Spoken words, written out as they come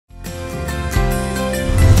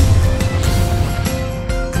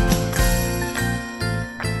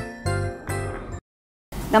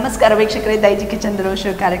ನಮಸ್ಕಾರ ವೀಕ್ಷಕರೇ, ದೈಜಿ ಕಿಚನ್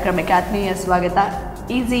ರೋಶೋ ಕಾರ್ಯಕ್ರಮಕ್ಕೆ ಆತ್ಮೀಯ ಸ್ವಾಗತ.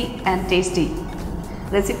 ಈಸಿ ಆ್ಯಂಡ್ ಟೇಸ್ಟಿ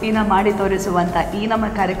ರೆಸಿಪಿನ ಮಾಡಿ ತೋರಿಸುವಂಥ ಈ ನಮ್ಮ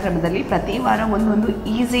ಕಾರ್ಯಕ್ರಮದಲ್ಲಿ ಪ್ರತಿ ವಾರ ಒಂದೊಂದು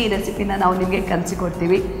ಈಸಿ ರೆಸಿಪಿನ ನಾವು ನಿಮಗೆ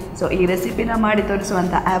ಕಲಿಸಿಕೊಡ್ತೀವಿ. ಸೊ ಈ ರೆಸಿಪಿನ ಮಾಡಿ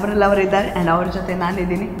ತೋರಿಸುವಂಥ ಆವ್ರಲ್ ಅವರಿದ್ದಾರೆ ಆ್ಯಂಡ್ ಅವ್ರ ಜೊತೆ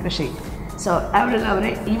ನಾನಿದ್ದೀನಿ ಕೃಷಿ. ಸೊ ಆವ್ರಲ್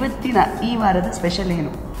ಅವರೇ, ಇವತ್ತಿನ ಈ ವಾರದ ಸ್ಪೆಷಲ್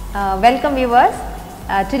ಏನು? Welcome viewers.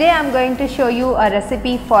 Today I am going to show you a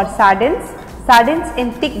recipe for sardines in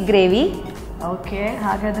thick gravy. Okay,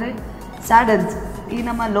 ಹಾಗಾದರೆ ಸಾರ್ಡನ್ಸ್ ಈ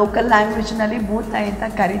ನಮ್ಮ ಲೋಕಲ್ ಲ್ಯಾಂಗ್ವೇಜ್ನಲ್ಲಿ ಬೂತಾಯಿ ಅಂತ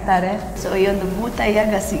ಕರೀತಾರೆ. ಸೊ ಈ ಒಂದು ಬೂತಾಯಿಯ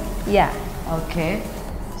ಗಸಿ. ಓಕೆ,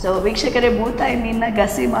 ಸೊ ವೀಕ್ಷಕರೇ, ಬೂತಾಯಿ ಮೀನನ್ನ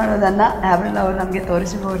ಗಸಿ ಮಾಡೋದನ್ನು ಆವ್ರಲ್ ಅವರು ನಮಗೆ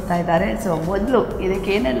ತೋರಿಸಿಕೊಡ್ತಾ ಇದ್ದಾರೆ. ಸೊ ಮೊದಲು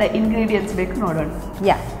ಇದಕ್ಕೆ ಏನೆಲ್ಲ ಇಂಗ್ರೀಡಿಯೆಂಟ್ಸ್ ಬೇಕು ನೋಡೋಣ.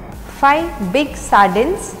 5 big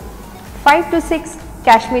sardines, 5 to 6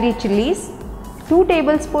 Kashmiri chilies, 2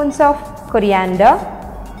 tablespoons of coriander,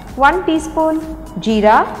 1 teaspoon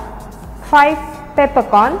jeera, 5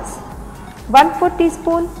 peppercorns, 1/4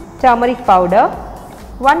 teaspoon turmeric powder,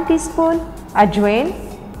 1 teaspoon ajwain,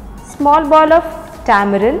 small ball of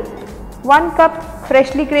tamarind, 1 cup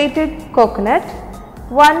freshly grated coconut,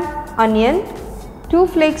 1 onion, 2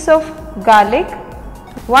 flakes of garlic,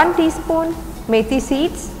 1 teaspoon methi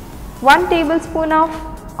seeds, 1 tablespoon of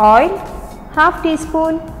oil, half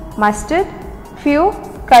teaspoon mustard, few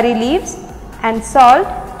curry leaves and salt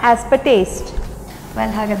as per taste.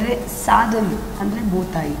 Well, ಹಾಗಾದರೆ ಸಾದನ್ ಅಂದರೆ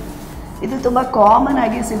ಬೂತಾಯಿ ಇದು ತುಂಬ common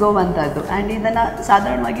ಆಗಿ ಸಿಗೋವಂಥದ್ದು and ಇದನ್ನು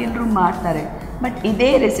ಸಾಧಾರಣವಾಗಿ ಎಲ್ಲರೂ ಮಾಡ್ತಾರೆ. ಬಟ್ ಇದೇ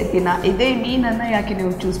ರೆಸಿಪಿನ, ಇದೇ ಮೀನನ್ನು ಯಾಕೆ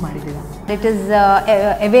ನೀವು ಚೂಸ್ ಮಾಡಿದ್ದೀರಾ? It is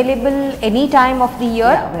available any time of the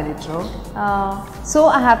year. Very true. So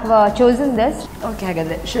I have chosen this. Okay,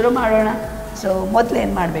 ಹಾಗಾದರೆ ಶುರು ಮಾಡೋಣ. ಸೊ ಮೊದಲು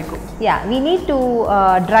ಏನು ಮಾಡಬೇಕು? We need to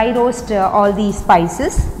dry roast all these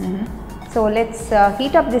spices. So let's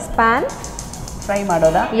heat up this pan. Fry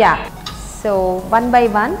ಮಾಡೋದಾ? So one by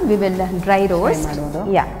one we will dry roast. ಮಾಡೋದು.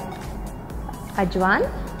 Ajwan,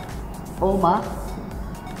 ಓಮ.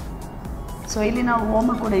 So ಇಲ್ಲಿ ನಾವು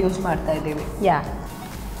ಓಮ ಕೂಡ ಯೂಸ್ ಮಾಡ್ತಾ ಇದ್ದೇವೆ.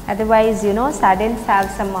 otherwise sardines have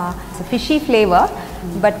some fishy flavor,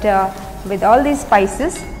 but with all these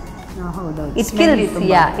spices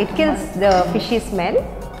it kills the fishy smell.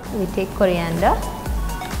 We take coriander,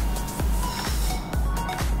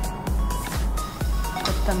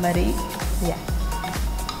 ಕೊತ್ತಂಬರಿ.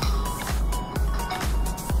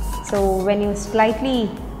 So when you slightly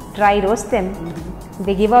dry roast them,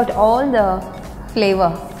 they give out all the flavor.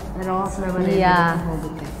 Raw flavor.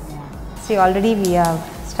 ಹೋಗುತ್ತೆ. See, already we have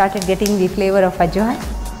started getting the flavor of ajwain.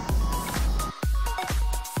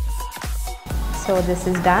 So this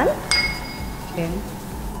is done. Okay.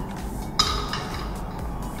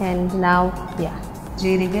 And now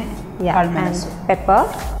ಜೀರಿಗೆ, and pepper.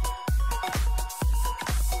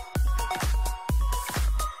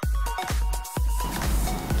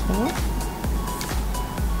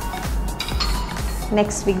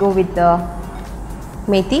 Next we go with the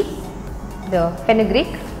methi, the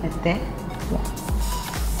fenugreek.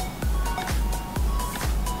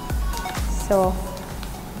 So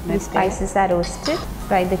these spices are roasted.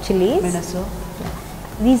 Fry the chilies.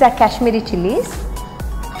 These are Kashmiri chilies.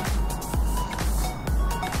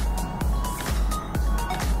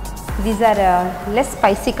 These are less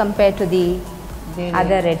spicy compared to the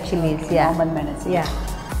other red chilies.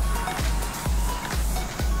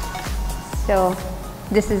 So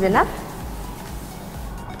this is enough.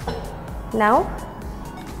 Now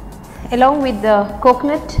along with the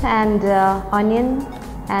coconut and onion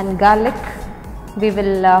and garlic, we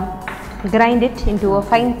will grind it into a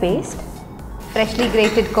fine paste. Freshly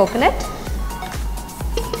grated coconut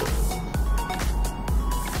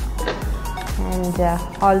and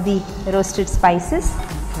all the roasted spices.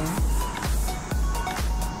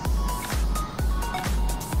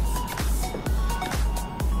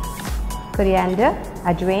 Coriander,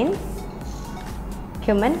 ajwain,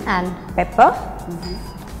 cumin and pepper,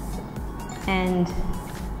 and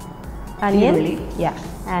onion,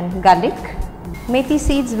 and garlic. Methi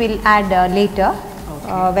seeds we'll add later,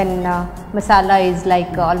 when masala is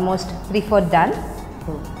like almost 3/4 done.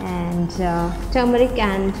 And turmeric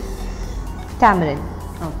and tamarind.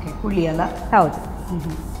 Okay, puli alla.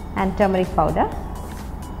 And turmeric powder,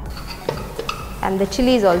 and the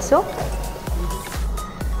chilies also.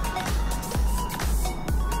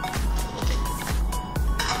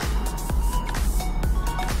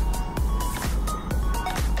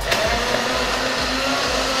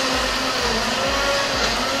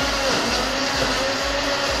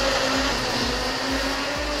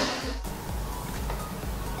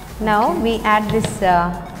 Now we add this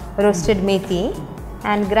roasted methi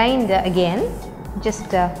and grind again,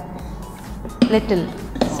 just little.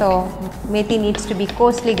 So methi needs to be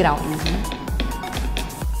coarsely ground.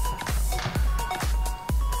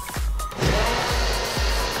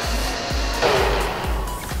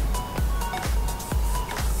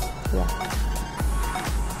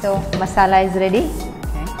 So masala is ready.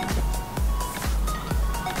 Okay.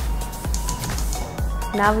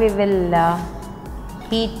 Now we will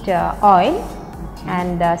heat oil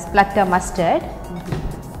and splutter mustard.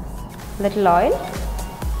 Little oil.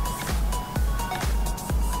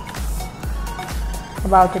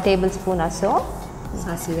 About a tablespoon or so.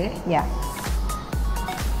 Sasive. Yeah.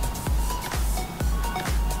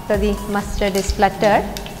 So the mustard is spluttered.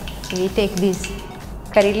 We take these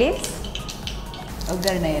curry leaves.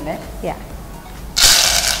 Oggarne ele. Yeah.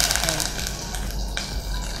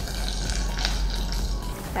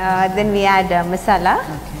 Then we add masala.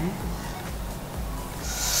 Okay.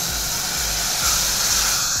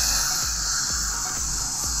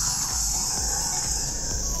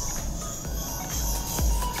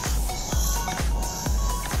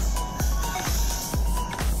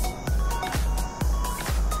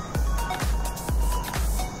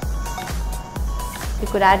 You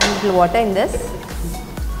could add a little water in this.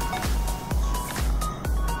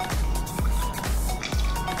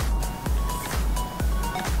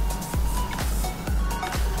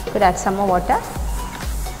 You could add some more water.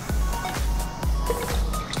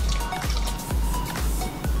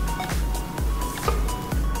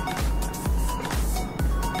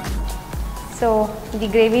 So the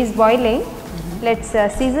gravy is boiling. Let's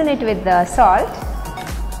season it with salt.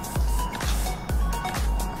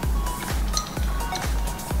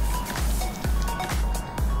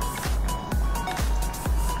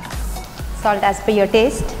 Salt as per your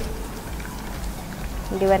taste.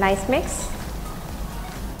 Give a nice mix.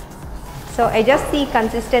 So adjust the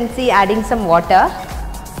consistency, adding some water.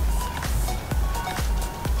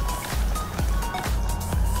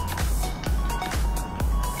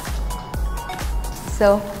 So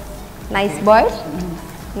nice boil.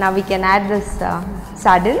 Now we can add this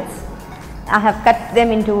sardines. I have cut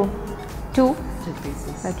them into two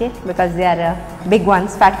pieces. Okay, because they are big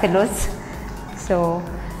ones, fat fellows. So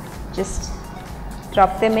just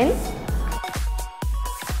drop them in.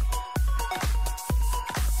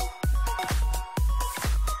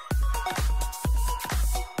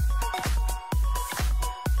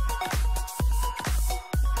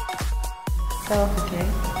 So Okay.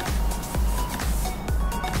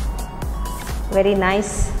 very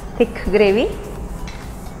nice thick gravy.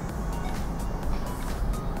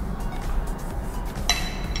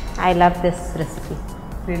 I love this recipe.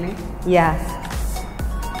 Really? Yeah.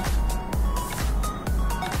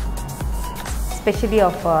 Especially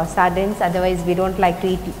of sardines, otherwise we don't like to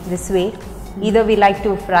eat this way. Either we like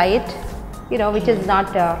to fry it, which is not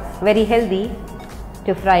very healthy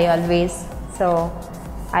to fry always. So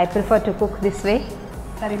I prefer to cook this way.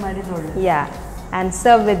 Curry ಮಾಡಿದ್ರೆ ಒಳ್ಳೆ. Yeah, and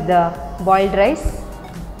serve with the boiled rice.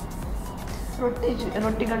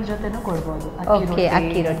 ರೊಟ್ಟಿಗಳ ಜೊತೆನೂ ಕೊಡ್ಬೋದು. Okay,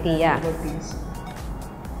 ಅಕ್ಕಿ ರೊಟ್ಟಿ, yeah. Rottis.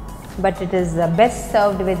 But it is best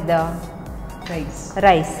served with the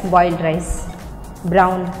Rice. boiled rice,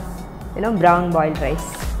 brown boiled rice.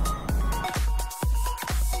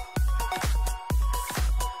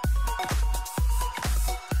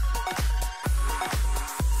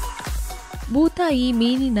 ಬೂತಾಯಿ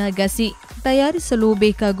ಮೀನಿನ ಗಸಿ ತಯಾರಿಸಲು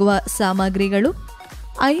ಬೇಕಾಗುವ ಸಾಮಗ್ರಿಗಳು: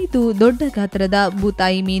 5 ದೊಡ್ಡ ಗಾತ್ರದ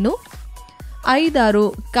ಬೂತಾಯಿ ಮೀನು, 5-6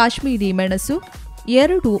 ಕಾಶ್ಮೀರಿ ಮೆಣಸು,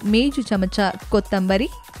 2 ಮೇಜು ಚಮಚ ಕೊತ್ತಂಬರಿ,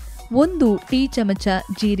 1 ಟೀ ಚಮಚ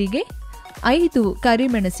ಜೀರಿಗೆ, 5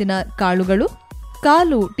 ಕರಿಮೆಣಸಿನ ಕಾಳುಗಳು,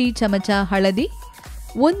 1/4 ಟೀ ಚಮಚ ಹಳದಿ,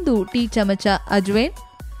 1 ಟೀ ಚಮಚ ಅಜ್ವೇನ್,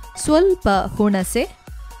 ಸ್ವಲ್ಪ ಹುಣಸೆ,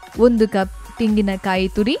 1 ಕಪ್ ತೆಂಗಿನಕಾಯಿ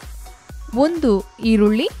ತುರಿ, 1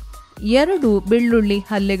 ಈರುಳ್ಳಿ, 2 ಬೆಳ್ಳುಳ್ಳಿ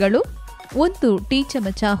ಹಲ್ಲೆಗಳು, 1 ಟೀ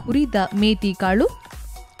ಚಮಚ ಹುರಿದ ಮೇಥಿ ಕಾಳು,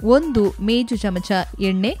 1 ಮೇಜು ಚಮಚ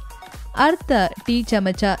ಎಣ್ಣೆ, ಅರ್ಧ ಟೀ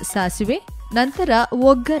ಚಮಚ ಸಾಸಿವೆ, ನಂತರ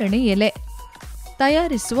ಒಗ್ಗರಣೆ ಎಲೆ.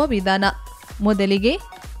 ತಯಾರಿಸುವ ವಿಧಾನ: ಮೊದಲಿಗೆ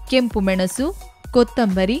ಕೆಂಪು ಮೆಣಸು,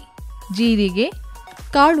 ಕೊತ್ತಂಬರಿ, ಜೀರಿಗೆ,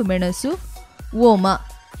 ಕಾಳು ಮೆಣಸು, ಓಮ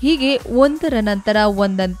ಹೀಗೆ ಒಂದರ ನಂತರ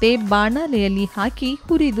ಒಂದಂತೆ ಬಾಣಲೆಯಲ್ಲಿ ಹಾಕಿ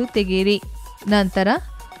ಹುರಿದು ತೆಗೆಯಿರಿ. ನಂತರ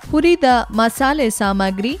ಹುರಿದ ಮಸಾಲೆ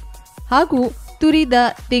ಸಾಮಗ್ರಿ ಹಾಗೂ ತುರಿದ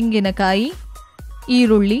ತೆಂಗಿನಕಾಯಿ,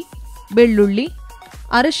 ಈರುಳ್ಳಿ, ಬೆಳ್ಳುಳ್ಳಿ,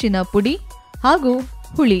 ಅರಶಿನ ಪುಡಿ ಹಾಗೂ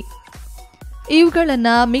ಹುಳಿ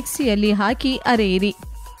ಇವುಗಳನ್ನು ಮಿಕ್ಸಿಯಲ್ಲಿ ಹಾಕಿ ಅರೆಯಿರಿ.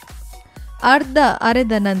 ಅರ್ಧ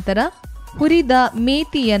ಅರೆದ ನಂತರ ಹುರಿದ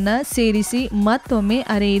ಮೇಥಿಯನ್ನು ಸೇರಿಸಿ ಮತ್ತೊಮ್ಮೆ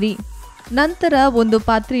ಅರೆಯಿರಿ. ನಂತರ ಒಂದು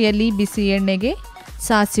ಪಾತ್ರೆಯಲ್ಲಿ ಬಿಸಿ ಎಣ್ಣೆಗೆ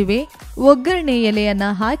ಸಾಸಿವೆ, ಒಗ್ಗರಣೆ ಎಲೆಯನ್ನು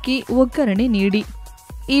ಹಾಕಿ ಒಗ್ಗರಣೆ ನೀಡಿ.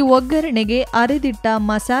 ಈ ಒಗ್ಗರಣೆಗೆ ಅರೆದಿಟ್ಟ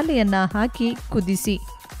ಮಸಾಲೆಯನ್ನು ಹಾಕಿ ಕುದಿಸಿ.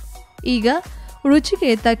 ಈಗ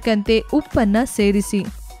ರುಚಿಗೆ ತಕ್ಕಂತೆ ಉಪ್ಪನ್ನು ಸೇರಿಸಿ.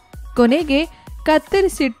 ಕೊನೆಗೆ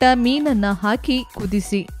ಕತ್ತರಿಸಿಟ್ಟ ಮೀನನ್ನು ಹಾಕಿ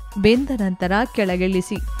ಕುದಿಸಿ. ಬೆಂದ ನಂತರ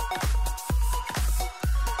ಕೆಳಗಿಳಿಸಿ.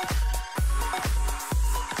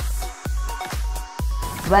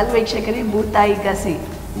 ವೆಲ್ ವೀಕ್ಷಕರೇ, ಬೂತಾಯಿ ಗಸಿ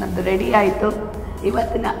ನಮ್ಮದು ರೆಡಿ ಆಯಿತು.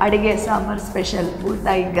 ಇವತ್ತಿನ ಅಡುಗೆ ಸಾಂಬಾರ್ ಸ್ಪೆಷಲ್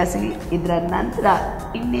ಬೂತಾಯಿ ಗಸಿ. ಇದರ ನಂತರ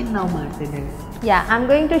ಇನ್ನೇನು ನಾವು ಮಾಡ್ತಿದ್ದೇವೆ? Yeah, I'm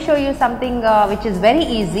going to show you something which is very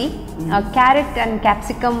easy. Carrot and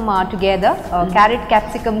capsicum together. Carrot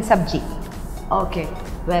capsicum sabji. Okay,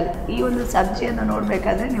 well ಈ ಒಂದು ಸಬ್ಜಿಯನ್ನು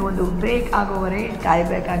ನೋಡಬೇಕಾದ್ರೆ ನೀವೊಂದು break ಆಗೋವರೆಗೆ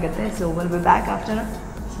ಕಾಯಬೇಕಾಗತ್ತೆ. So will be back after a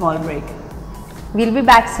small break. We'll be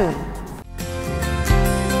back soon.